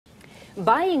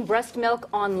Buying breast milk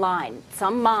online.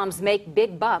 Some moms make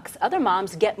big bucks. Other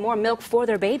moms get more milk for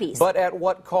their babies. But at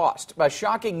what cost? A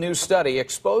shocking new study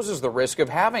exposes the risk of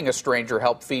having a stranger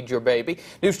help feed your baby.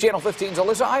 News Channel 15's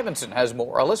Alyssa Ivinson has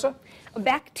more. Alyssa?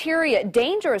 Bacteria,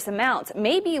 dangerous amounts,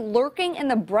 may be lurking in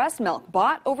the breast milk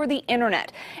bought over the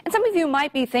internet. And some of you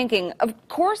might be thinking, of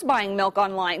course buying milk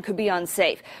online could be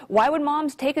unsafe. Why would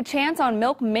moms take a chance on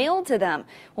milk mailed to them?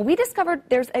 Well, we discovered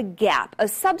there's a gap, a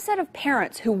subset of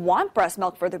parents who want breast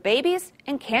milk for their babies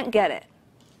and can't get it.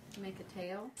 Make a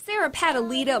tail. Sarah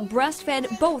Padalita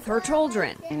breastfed both her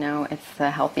children. I know it's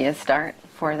the healthiest start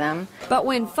for them. But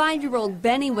when 5-year-old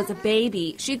Benny was a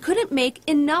baby, she couldn't make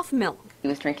enough milk. He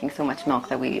was drinking so much milk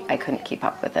that I couldn't keep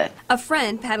up with it. A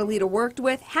friend Padalita worked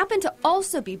with happened to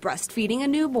also be breastfeeding a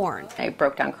newborn. I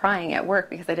broke down crying at work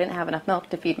because I didn't have enough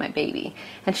milk to feed my baby.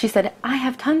 And she said, I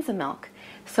have tons of milk.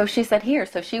 So she said, here.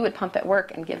 So she would pump at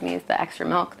work and give me the extra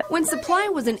milk. When supply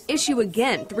was an issue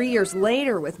again 3 years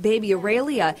later with baby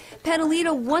Aurelia,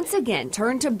 Padalita once again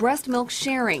turned to breast milk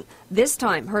sharing. This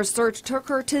time, her search took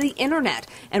her to the internet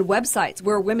and websites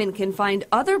where women can find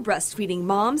other breastfeeding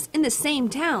moms in the same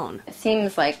town. It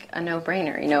seems like a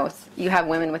no-brainer. You know, you have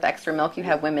women with extra milk, you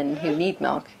have women who need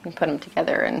milk. You put them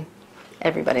together and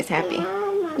everybody's happy.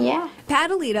 Yeah.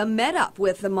 Padalita met up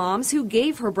with the moms who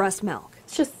gave her breast milk.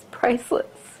 It's just priceless.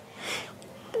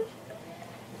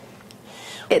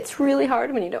 It's really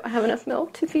hard when you don't have enough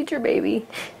milk to feed your baby,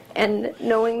 and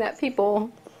knowing that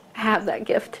people have that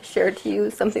gift to share to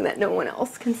you, something that no one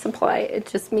else can supply, it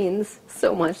just means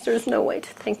so much. There's no way to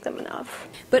thank them enough.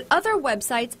 But other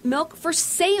websites, milk for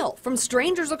sale from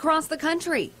strangers across the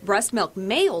country. Breast milk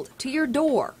mailed to your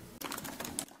door.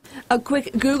 A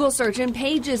quick Google search and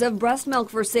pages of breast milk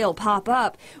for sale pop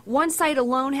up. One site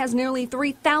alone has nearly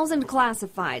 3,000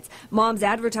 classifieds. Moms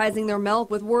advertising their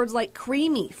milk with words like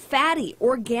creamy, fatty,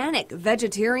 organic,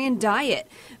 vegetarian diet.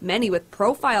 Many with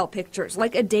profile pictures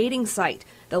like a dating site.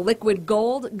 The liquid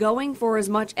gold going for as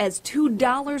much as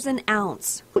 $2 an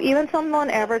ounce. Even someone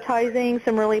advertising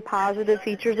some really positive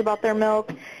features about their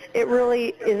milk, it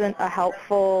really isn't a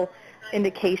helpful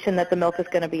indication that the milk is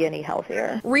going to be any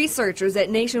healthier. Researchers at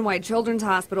Nationwide Children's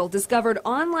Hospital discovered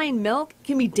online milk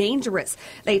can be dangerous.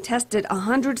 They tested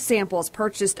 100 samples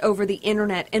purchased over the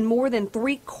internet, and more than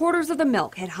 3/4 of the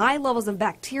milk had high levels of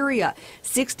bacteria.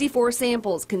 64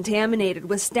 samples contaminated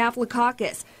with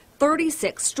Staphylococcus,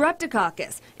 36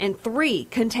 Streptococcus, and 3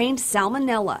 contained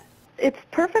Salmonella. It's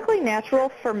perfectly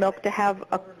natural for milk to have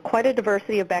quite a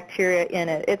diversity of bacteria in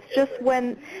it. It's just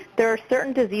when there are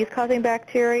certain disease-causing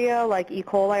bacteria like E.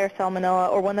 coli or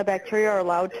Salmonella, or when the bacteria are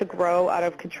allowed to grow out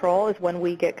of control, is when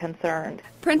we get concerned.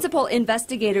 Principal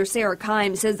investigator Sarah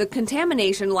Keim says the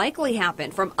contamination likely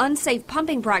happened from unsafe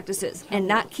pumping practices and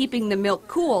not keeping the milk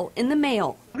cool in the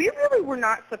mail. We really were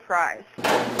not surprised.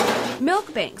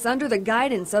 Milk banks, under the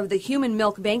guidance of the Human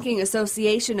Milk Banking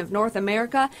Association of North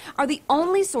America, are the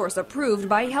only source approved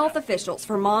by health officials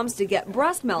for moms to get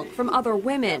breast milk from other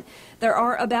women. There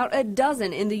are about a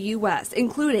dozen in the U.S.,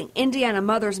 including Indiana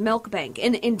Mother's Milk Bank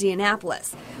in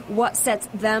Indianapolis. What sets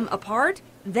them apart?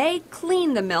 They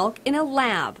clean the milk in a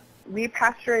lab. We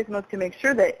pasteurize milk to make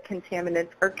sure that contaminants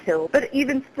are killed. But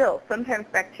even still, sometimes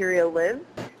bacteria live,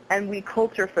 and we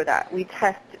culture for that. We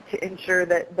test to ensure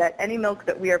that any milk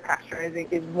that we are pasteurizing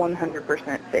is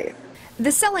 100% safe.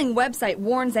 The selling website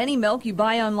warns any milk you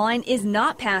buy online is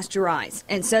not pasteurized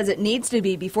and says it needs to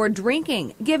be before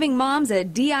drinking, giving moms a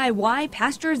DIY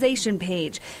pasteurization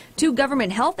page. 2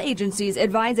 government health agencies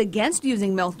advise against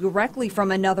using milk directly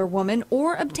from another woman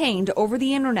or obtained over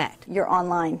the internet. You're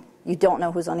online. You don't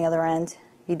know who's on the other end.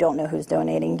 You don't know who's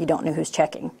donating. You don't know who's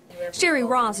checking. Sherry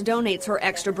Ross donates her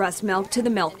extra breast milk to the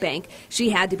milk bank.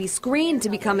 She had to be screened to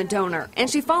become a donor, and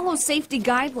she follows safety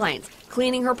guidelines,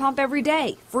 cleaning her pump every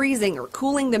day, freezing or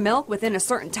cooling the milk within a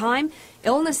certain time.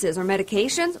 Illnesses or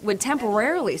medications would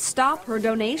temporarily stop her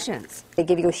donations. They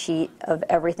give you a sheet of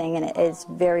everything, and it is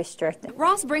very strict.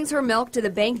 Ross brings her milk to the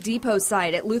Bank Depot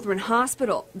site at Lutheran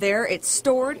Hospital. There it's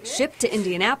stored, shipped to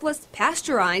Indianapolis,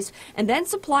 pasteurized, and then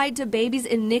supplied to babies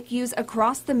in NICUs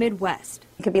across the Midwest.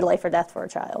 It could be life or death for a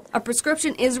child. A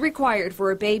prescription is required for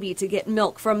a baby to get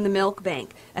milk from the milk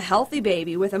bank. A healthy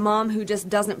baby with a mom who just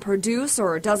doesn't produce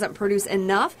or doesn't produce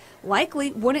enough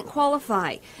likely wouldn't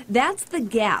qualify. That's the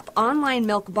gap online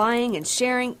milk buying and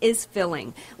sharing is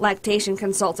filling. Lactation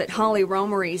consultant Holly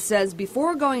Romery says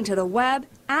before going to the web,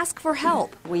 ask for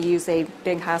help. We use a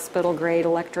big hospital-grade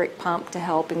electric pump to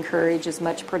help encourage as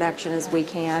much production as we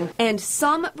can. And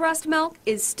some breast milk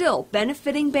is still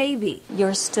benefiting baby.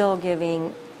 You're still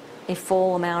giving a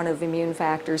full amount of immune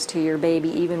factors to your baby,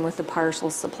 even with a partial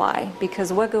supply.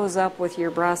 Because what goes up with your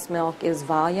breast milk is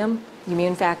volume.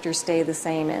 Immune factors stay the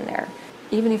same in there.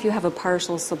 Even if you have a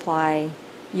partial supply,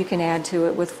 you can add to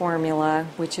it with formula,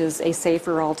 which is a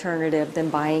safer alternative than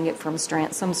buying it from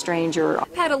some stranger.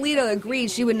 Catalina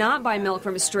agrees she would not buy milk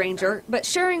from a stranger, but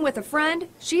sharing with a friend,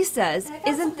 she says,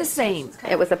 isn't the same.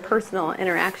 It was a personal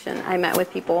interaction. I met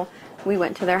with people. We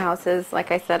went to their houses.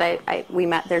 Like I said, we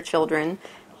met their children.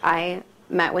 I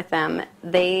met with them.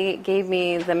 They gave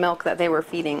me the milk that they were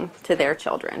feeding to their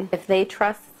children. If they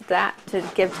trust that to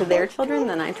give to their children,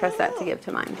 then I trust that to give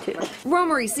to mine too.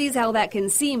 Romery sees how that can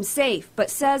seem safe, but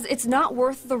says it's not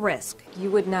worth the risk. You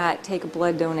would not take a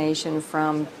blood donation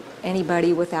from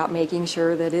anybody without making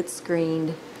sure that it's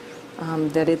screened,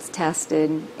 that it's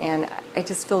tested, and I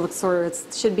just feel it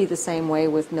should be the same way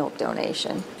with milk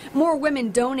donation. More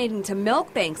women donating to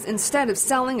milk banks instead of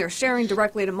selling or sharing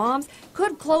directly to moms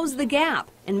could close the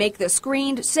gap and make the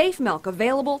screened, safe milk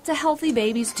available to healthy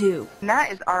babies too. And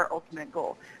that is our ultimate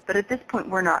goal, but at this point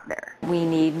we're not there. We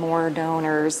need more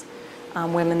donors,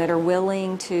 women that are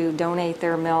willing to donate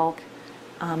their milk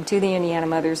to the Indiana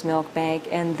Mothers Milk Bank,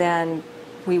 and then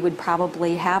we would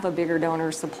probably have a bigger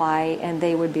donor supply and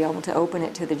they would be able to open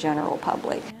it to the general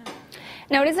public.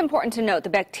 Now, it is important to note the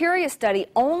bacteria study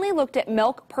only looked at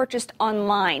milk purchased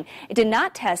online. It did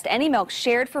not test any milk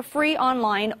shared for free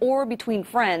online or between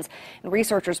friends. And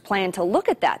researchers plan to look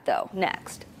at that, though,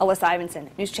 next. Alyssa Ivinson,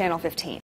 News Channel 15.